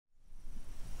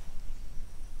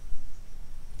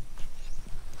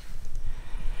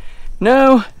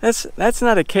No, that's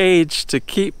not a cage to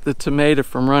keep the tomato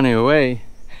from running away.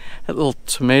 That little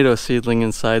tomato seedling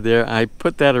inside there, I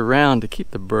put that around to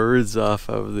keep the birds off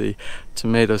of the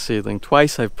tomato seedling.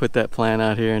 Twice I've put that plant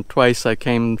out here, and twice I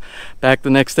came back the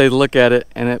next day to look at it,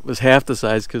 and it was half the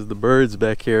size because the birds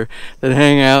back here that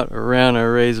hang out around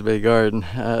our raised bed garden,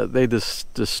 they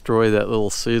just destroy that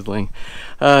little seedling.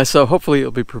 So hopefully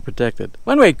it'll be protected.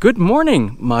 Anyway, good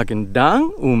morning,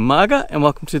 magandang umaga, and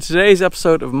welcome to today's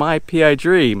episode of My PI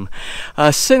Dream.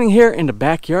 Sitting here in the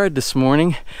backyard this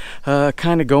morning,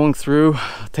 kind of going through,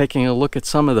 taking a look at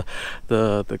some of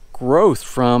the growth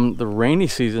from the rainy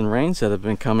season rains that have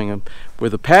been coming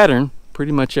with a pattern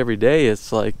pretty much every day.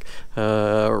 It's like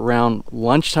around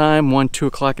lunchtime, 1-2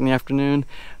 o'clock in the afternoon,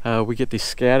 we get these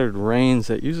scattered rains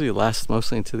that usually last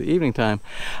mostly into the evening time.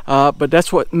 But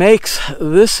that's what makes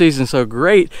this season so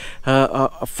great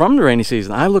from the rainy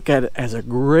season. I look at it as a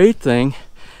great thing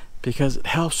because it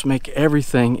helps make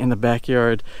everything in the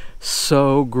backyard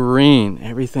so green.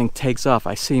 Everything takes off.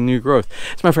 I see new growth.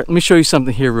 As a matter of fact, let me show you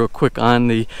something here real quick on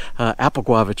the apple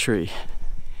guava tree.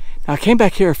 Now, I came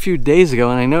back here a few days ago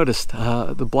and I noticed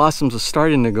the blossoms are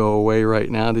starting to go away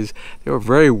right now. They were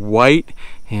very white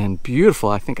and beautiful.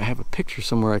 I think I have a picture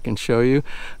somewhere I can show you.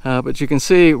 But you can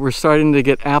see we're starting to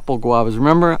get apple guavas.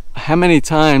 Remember how many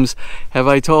times have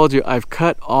I told you I've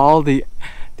cut all the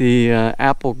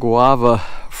apple guava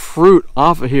fruit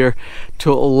off of here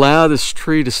to allow this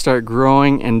tree to start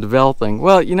growing and developing?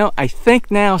 Well, you know, I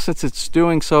think now, since it's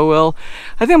doing so well,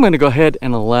 I think I'm going to go ahead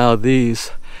and allow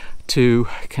these to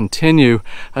continue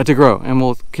to grow, and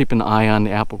we'll keep an eye on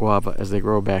the apple guava as they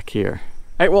grow back here.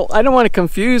 All right, well, I don't want to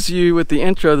confuse you with the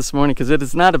intro this morning because it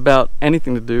is not about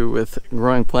anything to do with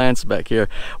growing plants back here.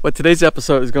 What today's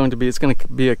episode is going to be, it's going to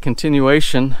be a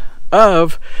continuation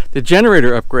of the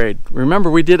generator upgrade.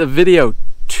 Remember, we did a video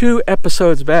 2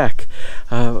 episodes back,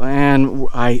 and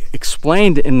I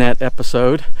explained in that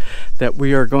episode that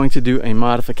we are going to do a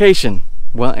modification.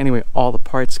 Well, anyway, all the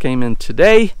parts came in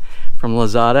today from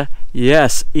Lazada.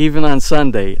 Yes, even on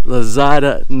Sunday,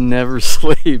 Lazada never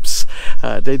sleeps.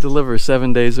 They deliver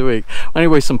 7 days a week.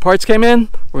 Anyway, some parts came in.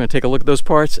 We're going to take a look at those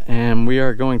parts, and we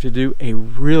are going to do a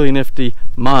really nifty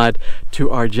mod to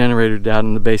our generator down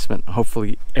in the basement.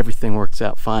 Hopefully everything works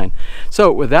out fine.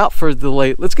 So without further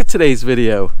delay, let's get today's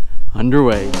video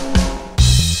underway.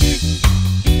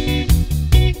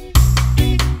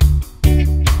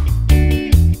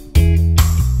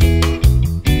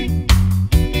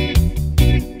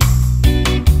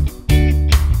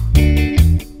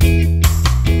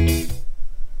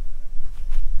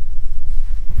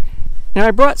 Now,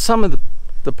 I brought some of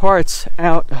the parts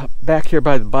out back here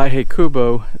by the Baihei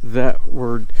Kubo that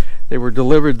were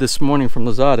delivered this morning from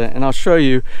Lazada, and I'll show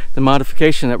you the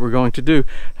modification that we're going to do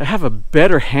to have a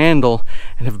better handle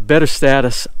and have better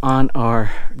status on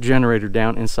our generator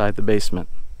down inside the basement.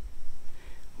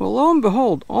 Well, lo and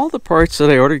behold, all the parts that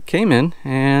I ordered came in,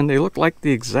 and they look like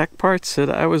the exact parts that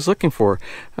I was looking for.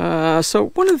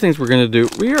 So one of the things we're going to do,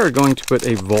 we are going to put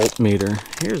a voltmeter.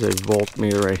 Here's a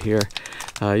voltmeter right here.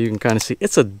 You can kind of see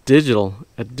it's a digital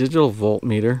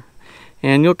voltmeter,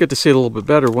 and you'll get to see it a little bit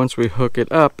better once we hook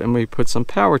it up and we put some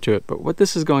power to it. But what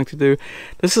this is going to do,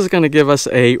 this is going to give us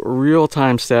a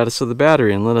real-time status of the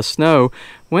battery and let us know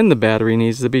when the battery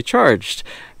needs to be charged.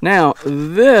 Now,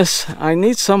 this, I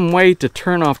need some way to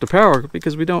turn off the power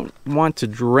because we don't want to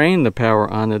drain the power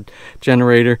on the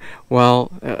generator.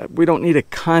 Well, we don't need a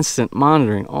constant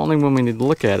monitoring, only when we need to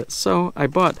look at it. So I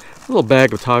bought a little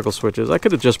bag of toggle switches. I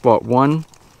could have just bought one.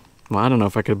 Well, I don't know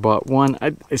if I could have bought one.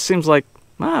 It seems like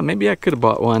maybe I could have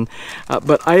bought one,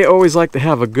 but I always like to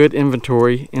have a good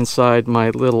inventory inside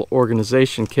my little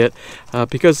organization kit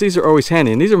because these are always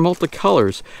handy, and these are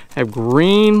multicolors. I have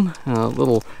green,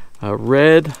 little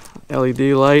red LED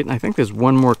light, and I think there's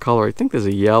one more color. I think there's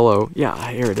a yellow. Yeah,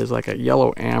 here it is, like a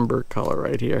yellow amber color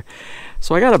right here.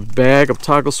 So I got a bag of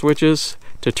toggle switches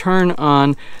to turn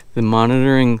on the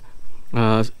monitoring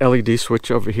LED switch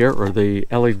over here, or the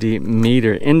LED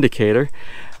meter indicator,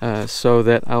 so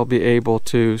that I'll be able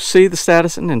to see the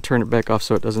status and then turn it back off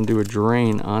so it doesn't do a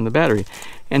drain on the battery.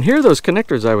 And here are those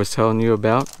connectors I was telling you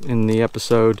about in the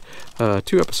episode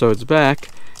 2 episodes back,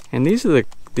 and these are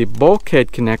the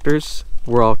bulkhead connectors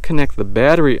where I'll connect the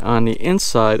battery on the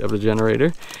inside of the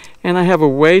generator, and I have a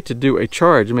way to do a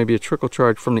charge, maybe a trickle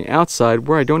charge from the outside,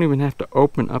 where I don't even have to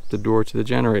open up the door to the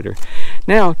generator.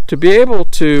 Now, to be able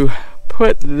to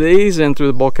put these in through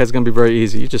the bulkhead is going to be very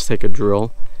easy. You just take a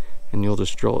drill and you'll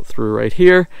just drill it through right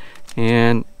here,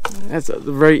 and that's a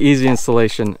very easy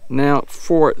installation. Now,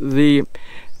 for the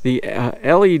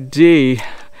LED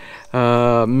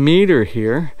meter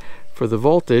here, for the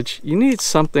voltage, you need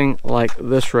something like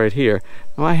this right here.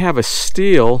 Now I have a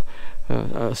steel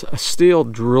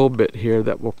drill bit here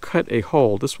that will cut a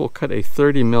hole. This will cut a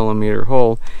 30mm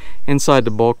hole inside the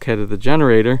bulkhead of the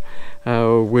generator,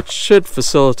 which should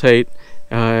facilitate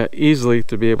easily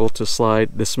to be able to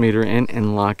slide this meter in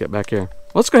and lock it back here.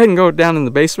 Let's go ahead and go down in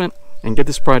the basement and get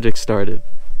this project started.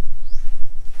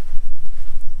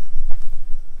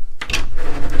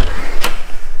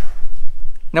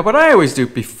 Now what I always do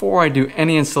before I do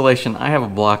any installation, I have a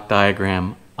block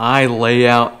diagram. I lay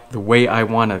out the way I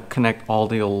want to connect all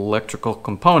the electrical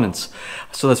components.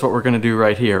 So that's what we're going to do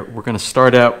right here. We're going to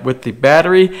start out with the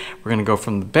battery. We're going to go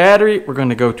from the battery, we're going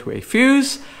to go to a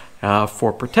fuse.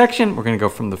 For protection, we're going to go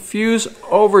from the fuse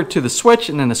over to the switch,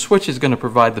 and then the switch is going to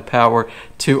provide the power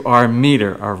to our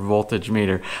meter, our voltage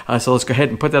meter. So let's go ahead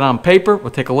and put that on paper.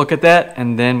 We'll take a look at that,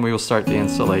 and then we will start the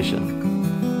installation.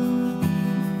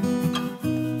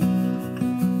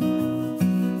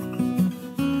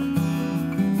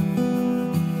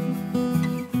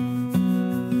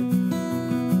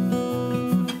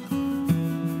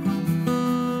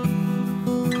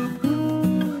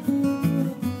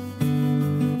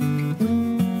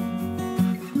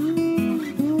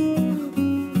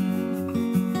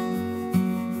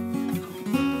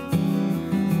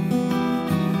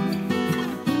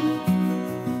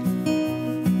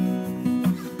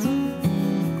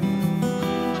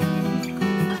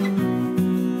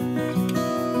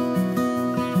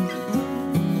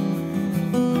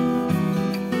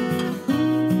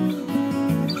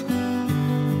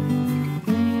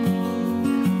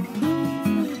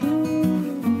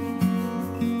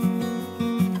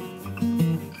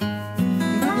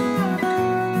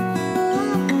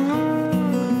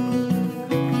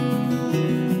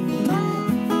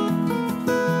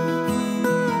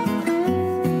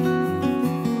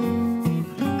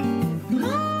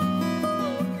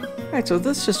 Alright, so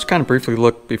let's just kind of briefly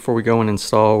look before we go and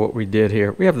install what we did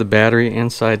here. We have the battery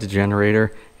inside the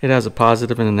generator. It has a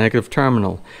positive and a negative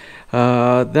terminal.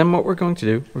 Then what we're going to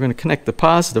do, we're going to connect the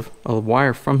positive, a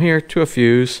wire from here to a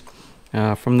fuse.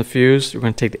 From the fuse, we're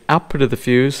going to take the output of the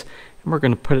fuse and we're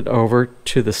going to put it over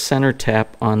to the center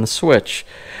tap on the switch.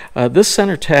 This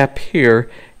center tap here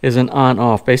is an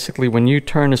on-off. Basically, when you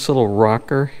turn this little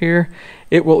rocker here,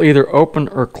 it will either open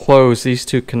or close these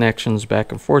two connections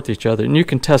back and forth each other. And you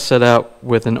can test that out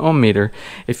with an ohm meter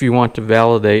if you want to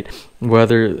validate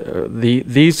whether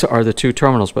these are the two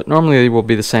terminals, but normally they will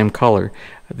be the same color.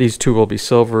 These two will be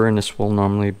silver, and this will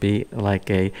normally be like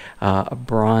a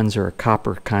bronze or a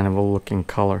copper kind of a looking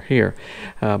color here.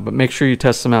 But make sure you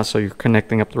test them out so you're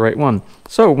connecting up the right one.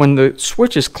 So when the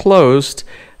switch is closed,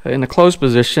 in the closed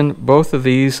position, both of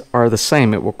these are the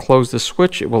same. It will close the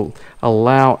switch. It will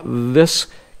allow this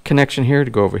connection here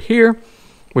to go over here,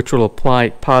 which will apply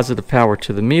positive power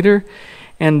to the meter.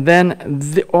 And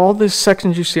then all these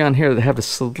sections you see on here that have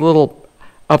this little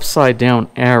upside down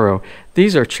arrow,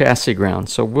 these are chassis ground.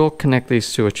 So we'll connect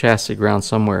these to a chassis ground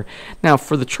somewhere. Now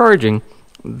for the charging,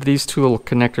 these two little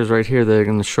connectors right here that are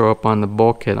going to show up on the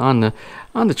bulkhead, on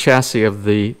the chassis of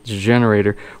the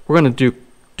generator, we're going to do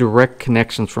direct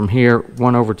connections from here,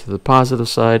 one over to the positive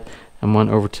side and one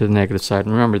over to the negative side.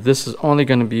 And remember, this is only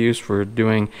going to be used for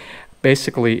doing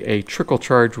basically a trickle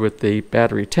charge with the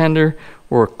battery tender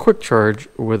or a quick charge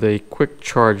with a quick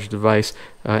charge device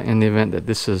in the event that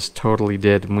this is totally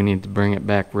dead and we need to bring it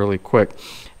back really quick.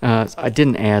 I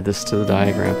didn't add this to the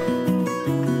diagram.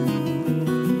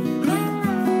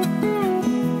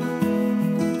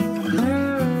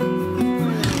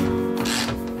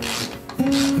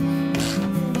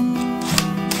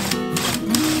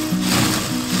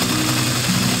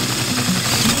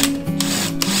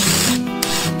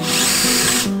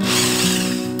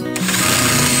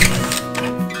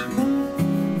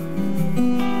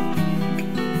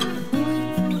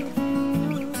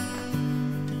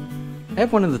 I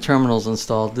have one of the terminals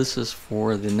installed. This is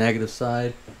for the negative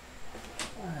side.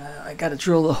 I got to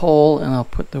drill the hole, and I'll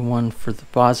put the one for the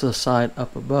positive side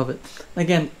up above it.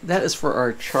 Again, that is for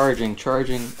our charging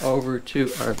over to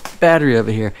our battery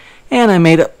over here. And I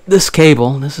made up this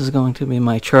cable. This is going to be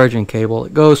my charging cable.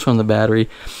 It goes from the battery.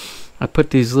 I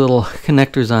put these little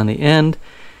connectors on the end,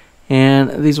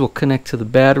 and these will connect to the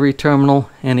battery terminal,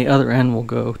 and the other end will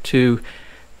go to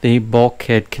the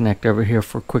bulkhead connector over here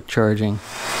for quick charging.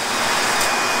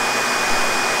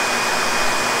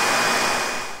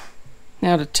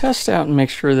 Now to test out and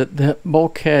make sure that the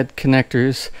bulkhead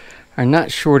connectors are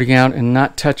not shorting out and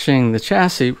not touching the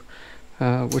chassis,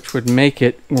 which would make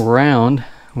it round,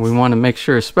 we want to make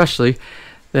sure especially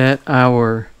that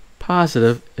our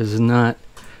positive is not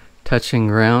touching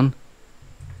ground.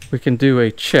 We can do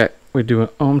a check. We do an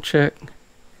ohm check,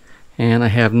 and I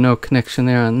have no connection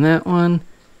there on that one,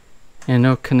 and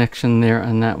no connection there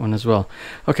on that one as well.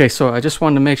 Okay, so I just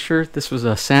wanted to make sure this was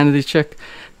a sanity check,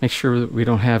 make sure that we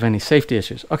don't have any safety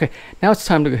issues. Okay, now it's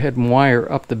time to go ahead and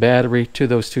wire up the battery to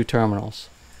those two terminals.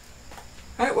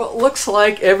 Alright, well, it looks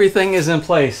like everything is in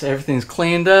place. Everything's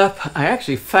cleaned up. I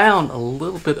actually found a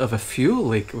little bit of a fuel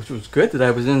leak, which was good that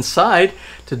I was inside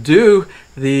to do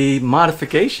the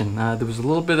modification. There was a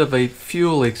little bit of a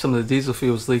fuel leak. Some of the diesel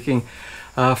fuel was leaking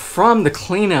from the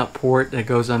cleanout port that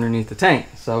goes underneath the tank.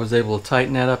 So I was able to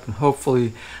tighten that up, and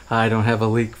hopefully I don't have a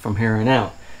leak from here on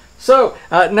out. So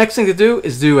next thing to do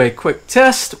is do a quick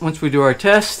test. Once we do our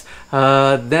test,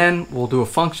 then we'll do a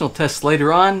functional test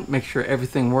later on, make sure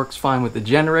everything works fine with the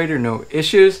generator, no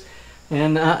issues,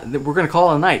 and we're going to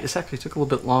call it a night. This actually took a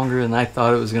little bit longer than I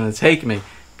thought it was going to take me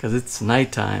because it's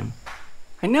nighttime.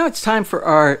 And now it's time for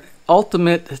our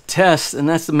ultimate test, and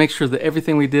that's to make sure that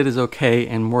everything we did is okay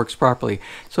and works properly.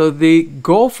 So the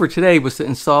goal for today was to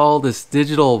install this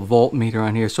digital voltmeter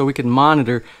on here so we can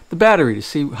monitor the battery to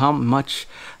see how much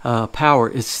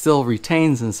power it still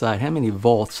retains inside, how many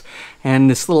volts. And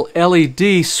this little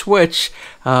LED switch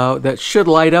that should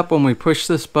light up when we push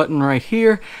this button right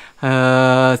here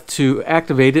to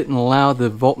activate it and allow the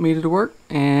voltmeter to work,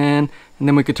 and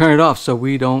then we could turn it off so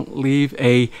we don't leave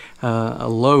a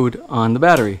load on the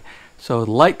battery. So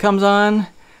the light comes on,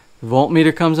 the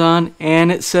voltmeter comes on,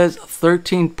 and it says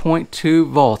 13.2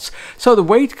 volts. So the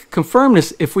way to confirm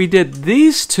this, if we did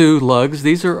these two lugs,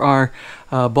 these are our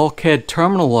bulkhead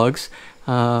terminal lugs,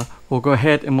 we'll go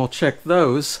ahead and we'll check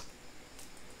those.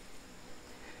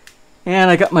 And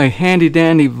I got my handy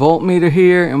dandy voltmeter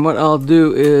here, and what I'll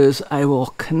do is I will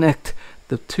connect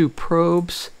the two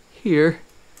probes here,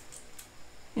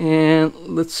 and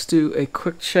let's do a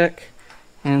quick check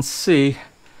and see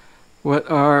what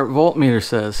our voltmeter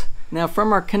says. Now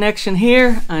from our connection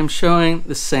here, I'm showing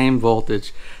the same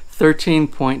voltage,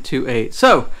 13.28.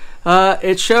 So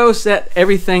it shows that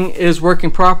everything is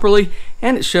working properly,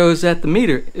 and it shows that the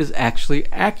meter is actually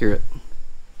accurate.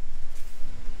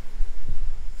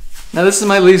 Now this is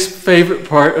my least favorite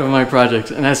part of my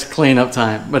project, and that's cleanup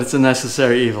time, but it's a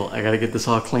necessary evil. I gotta get this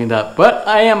all cleaned up, but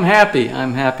I am happy.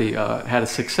 I'm happy. Had a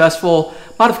successful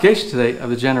modification today of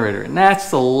the generator, and that's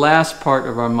the last part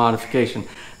of our modification.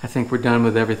 I think we're done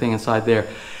with everything inside there,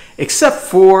 except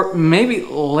for maybe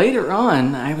later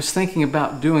on I was thinking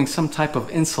about doing some type of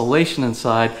insulation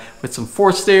inside with some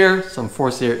forced air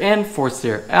in, forced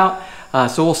air out.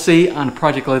 So we'll see on the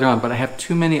project later on, but I have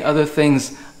too many other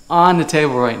things on the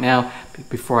table right now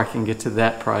before I can get to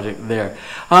that project there.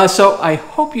 So I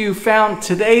hope you found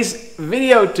today's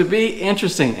video to be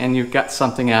interesting and you got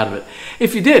something out of it.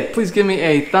 If you did, please give me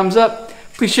a thumbs up,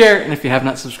 please share, and if you have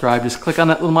not subscribed, just click on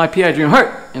that little MPID dream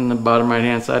heart in the bottom right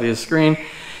hand side of your screen.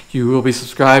 You will be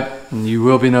subscribed and you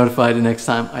will be notified the next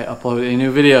time I upload a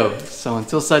new video. So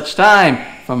until such time,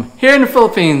 from here in the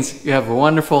Philippines, you have a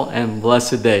wonderful and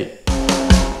blessed day.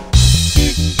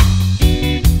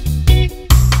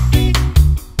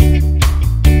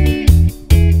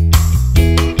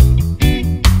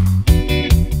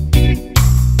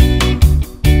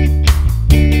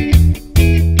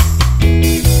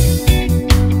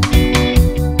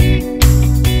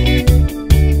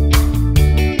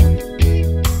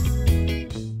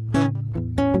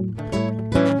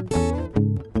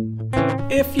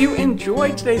 If you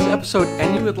enjoyed today's episode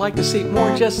and you would like to see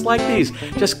more just like these,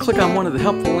 just click on one of the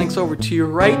helpful links over to your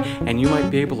right and you might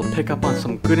be able to pick up on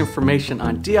some good information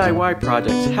on DIY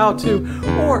projects, how to,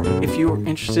 or if you are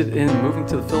interested in moving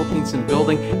to the Philippines and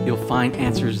building, you'll find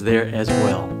answers there as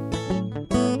well.